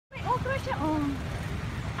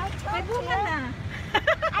May bunga na.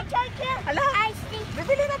 I told you. Hala,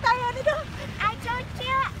 bibili na tayo nito. I told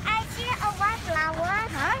you I see a white flower.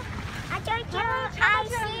 Ha? I told you I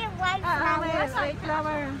see white flower. White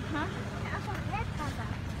flower. Ha? Red color.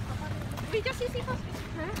 We just see first.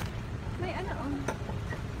 Ha? May ano oh.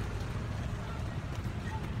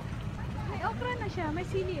 May okra na siya. May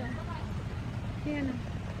sili oh. Yan oh.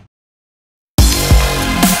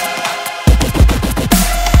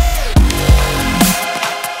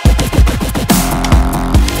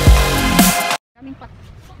 Daming pot.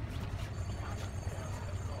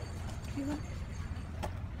 Diba?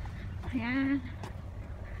 Ayan.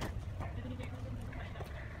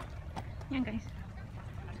 Yan guys.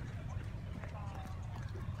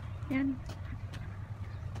 Yan.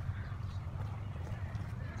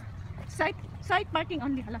 Side parking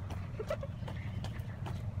only. Hala.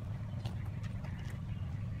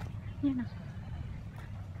 Yan na.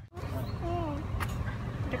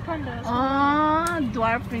 The colors. Oh,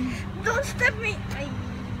 dwarfing. Don't step me.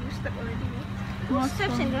 You step already. Two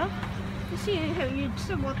steps in there. You see, you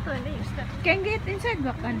just water and then you step. Can get inside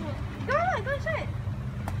bakan. Go inside.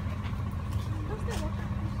 Don't step water.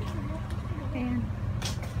 Ayan.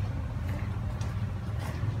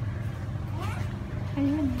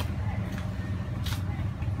 Ayan.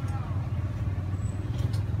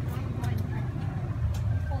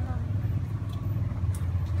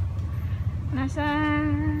 Nasa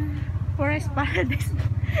forest paradise.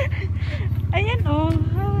 Ayan oh.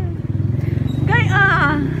 Guy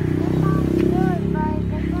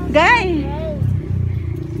Guy.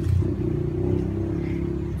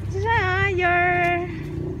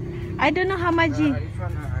 I don't know how much. Mama,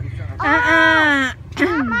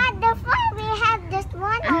 the fun we have this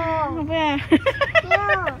one. Where?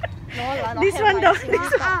 No, This one though.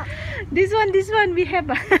 This one we have.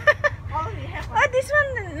 Oh, we have one. Oh, this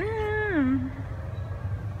one.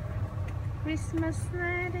 Christmas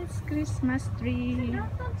light, it's Christmas tree.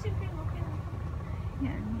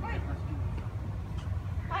 Yeah.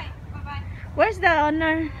 Bye-bye. Where's the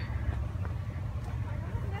owner?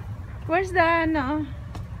 Where's the no?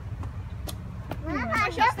 Mama,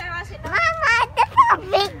 the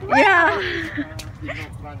big one.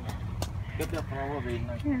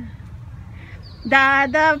 Yeah.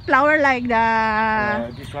 The flower like the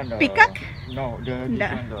this one, peacock? No, this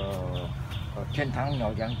one, Thiên Thắng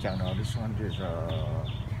Nhỏ Giang Chàng. This one is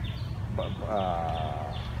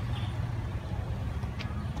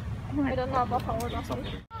I don't know about flower also.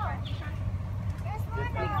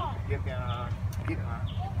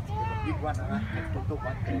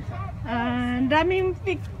 daming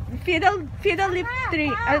fiddle leaf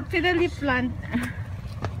tree, fiddle leaf plant.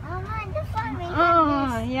 Mama, the fun we have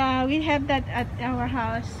Oh, this. yeah, we have that at our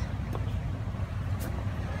house.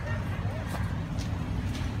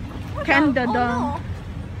 Candodon.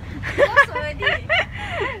 Close already.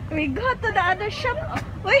 We go to the other shop.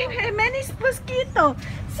 Wait, many mosquito.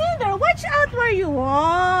 See there, watch out where you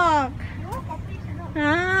walk.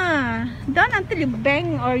 Don't until you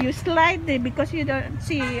bang or you slide because you don't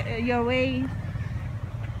see your way.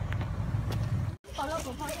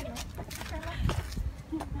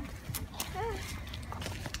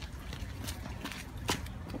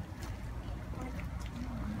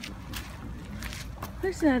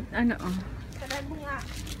 Where's that? Ano? Kadai bunga.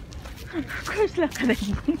 Of course lah, kadai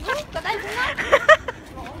bunga. Kadai bunga.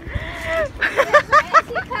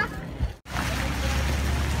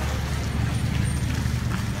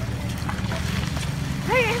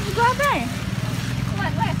 Hey, let's go there.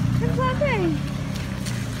 What? Where? Let's go there.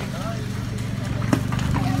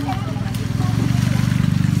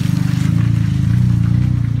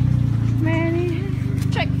 Many.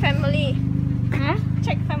 Check family. Huh?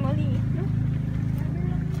 Check family.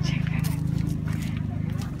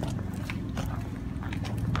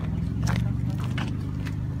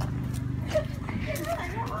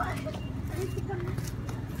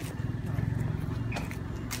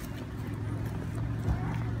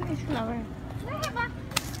 Nice flower.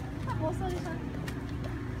 Also this one.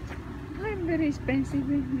 Very expensive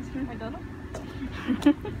this one. I don't know.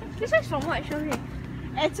 This one's from what actually?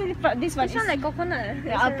 Actually, this one This is one like coconut.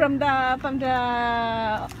 from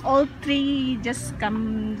the old tree just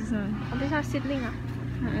comes. Oh, this one seedling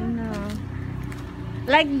No.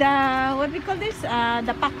 Like the what we call this?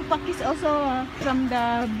 The paku is also from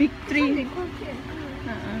the big tree.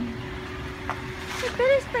 It's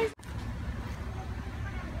very spicy.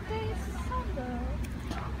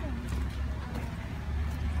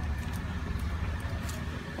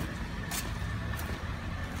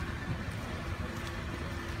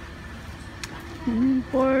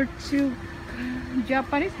 Portugal.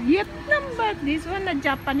 Japanese, Vietnam, but this one not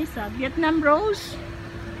Japanese, Vietnam rose.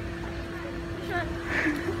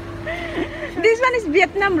 This one is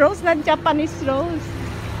Vietnam rose, not Japanese rose.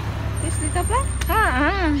 This little plant?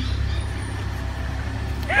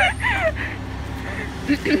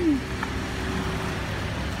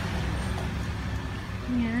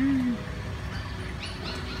 Yan.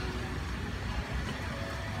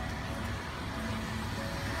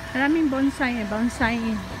 Maraming bonsai, bonsai.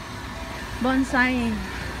 Bonsai.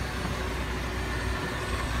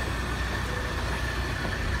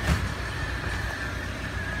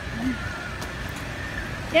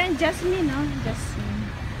 Yan, jasmine, no? Jasmine.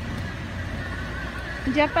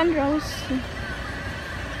 Japan rose.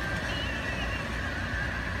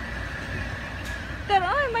 Pero,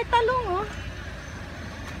 ay, may talong, oh.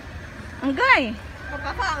 Anggay!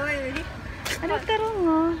 Ano talong,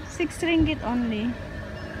 oh? 6 ringgit only.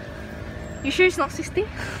 You sure it's not 60?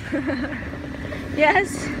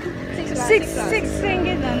 Yes. 6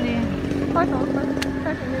 ringgit only.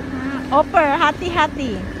 Offer,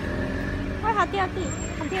 hati-hati. Why hati-hati?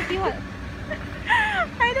 Hati-hati what?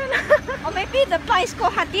 I don't know. Or maybe the plant is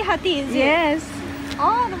called hati-hati, is it? Yes.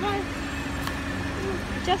 Oh, the plant.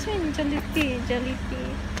 Jasmine jaliti.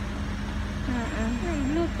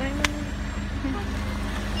 Blue diamond.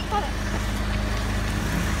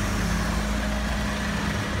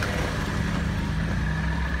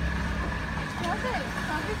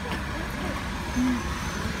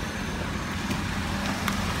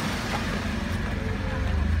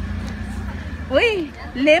 Uy,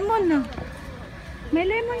 lemon, no? May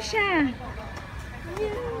lemon siya.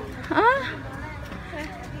 Ah?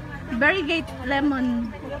 Variegated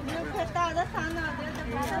lemon.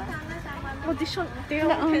 Oh, this one. They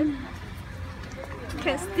Wala, all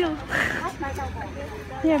can still.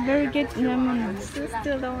 Yeah, variegated lemon. Still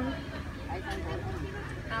that one.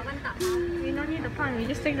 We don't need the plant, we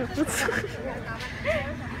just take the fruits.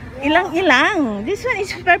 Ilang-ilang. This one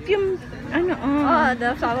is perfume. Ano, Oh,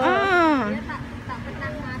 the flower. Ah.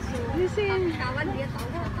 This is...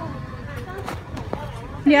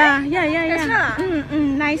 Yeah.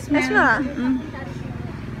 Nice smell. smell?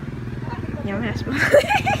 Yeah, smell.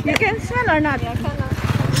 You can smell or not? Yeah,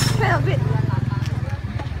 smell a bit.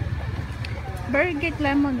 Very good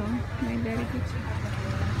lemon, oh. May very good.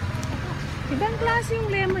 Ibang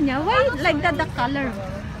klaseng lemon niya. Why like that the color?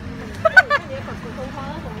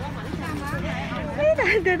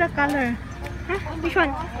 Why the color? Huh? Which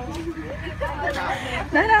one?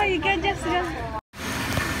 No, you can just go.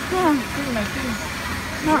 Oh.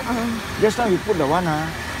 Just now you put the one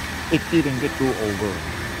 80 ringgit 2 over.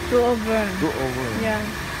 2 over. 2 over. Yeah.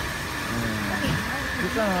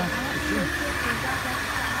 This one see.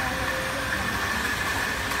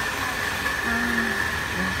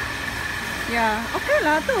 Yeah, okay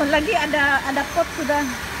lah tu. Lagi ada pot sudah.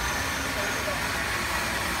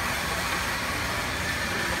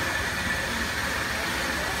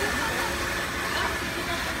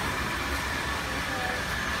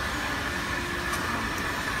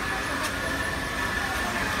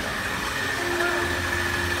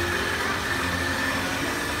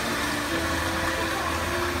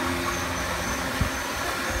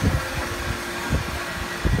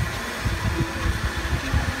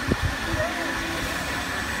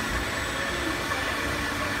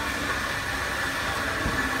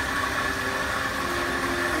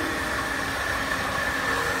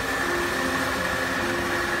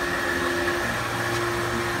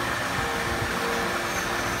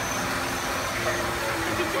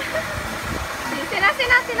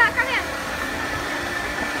 Sila, come here.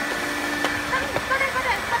 Come, go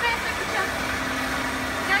there, take picture.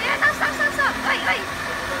 Yeah, no, stop. Wait.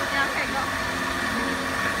 Yeah, okay, go.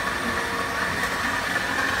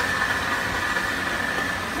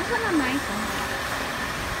 This one are nice, oh.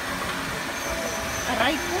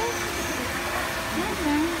 Aray ko.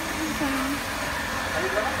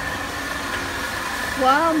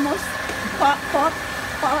 Wow, most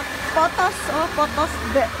photos,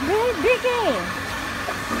 very big, eh.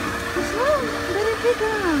 This one, very big,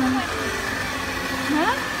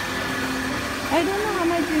 Huh? I don't know how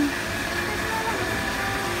much.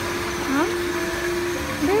 Huh?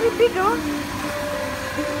 Very big, oh.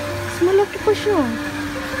 Malaki pa siya.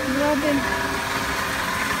 Grabe.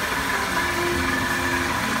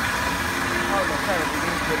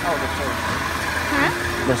 Ha?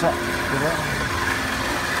 That's it.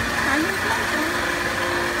 Hanging plant.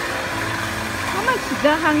 How much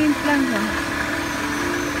the hanging plant?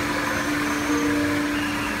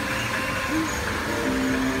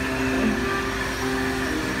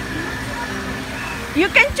 You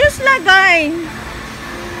can choose lah, guy.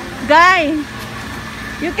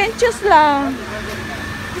 You can choose lah.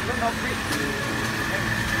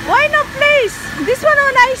 Why no place? This one,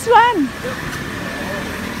 oh, nice one.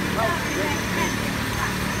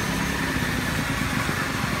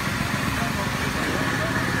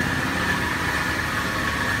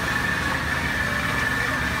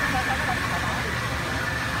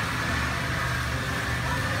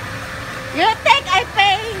 You take, I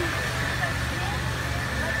pay.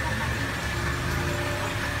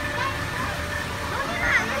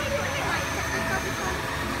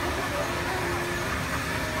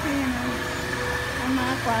 Ang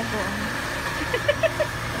mga kwago.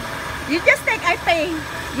 You just take, I pay.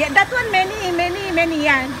 Yeah, that one many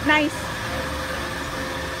yan. Nice.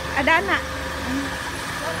 Adana.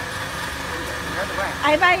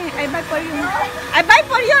 I buy for you. I buy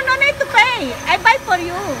for you, no need to pay. I buy for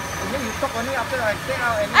you. You talk only after I take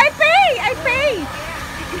out and I pay.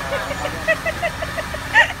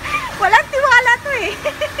 Walang tiwala to eh.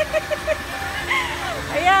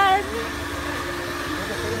 Ayan.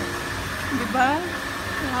 Diba?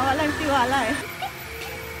 Walang tiwala eh.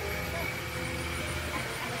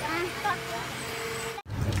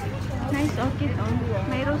 Nice orchid oh.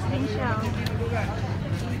 May rose din siya oh.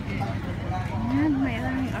 Ayan, may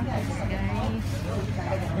maraming orchids guys.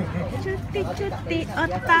 Chuti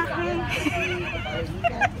otahe.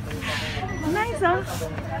 Nice oh.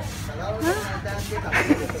 Huh?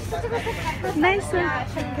 Nice oh.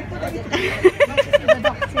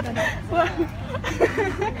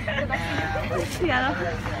 Yeah.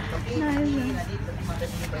 Nice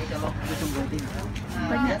oh.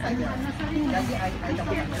 Banyak.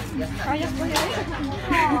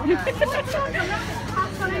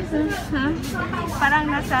 Huh? Parang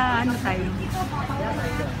nasa ano tayo.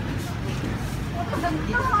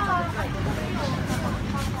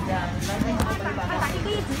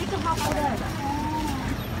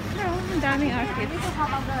 Ang daming orchids.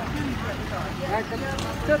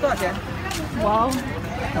 Wow.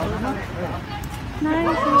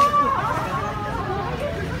 Nice.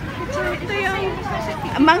 Ito yung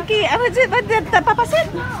monkey. What's it? Papasit?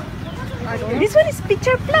 This one is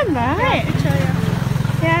picture plant, right?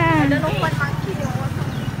 Yeah. I don't know what monkey they want.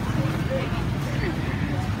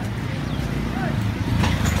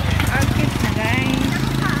 Orchids na guys.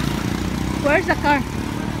 Where's the car?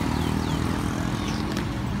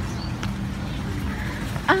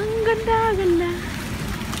 Ang ganda. Ang ganda.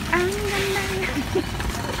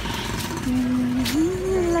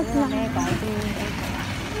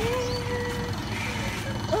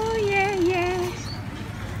 Oh yeah.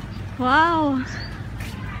 Wow.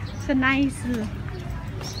 So nice.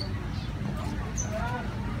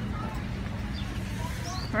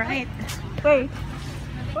 Right. Wait.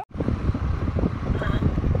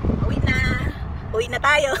 Uwi na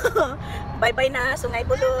tayo. Bye-bye na, Sungai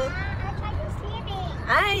Buloh.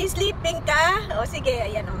 Ay, sleeping ka? O sige,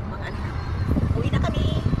 ayan o, mga ano. Uwi na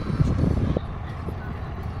kami.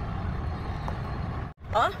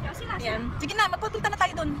 Oh, ayan. Sige na, magpupunta na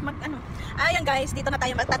tayo dun. Ayan guys, dito na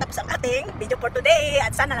tayo magtatapos ang ating video for today.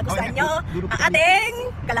 At sana nagustuhan nyo ang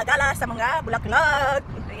ating galagala sa mga bulaklak.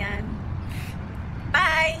 Ayan.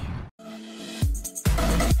 Bye!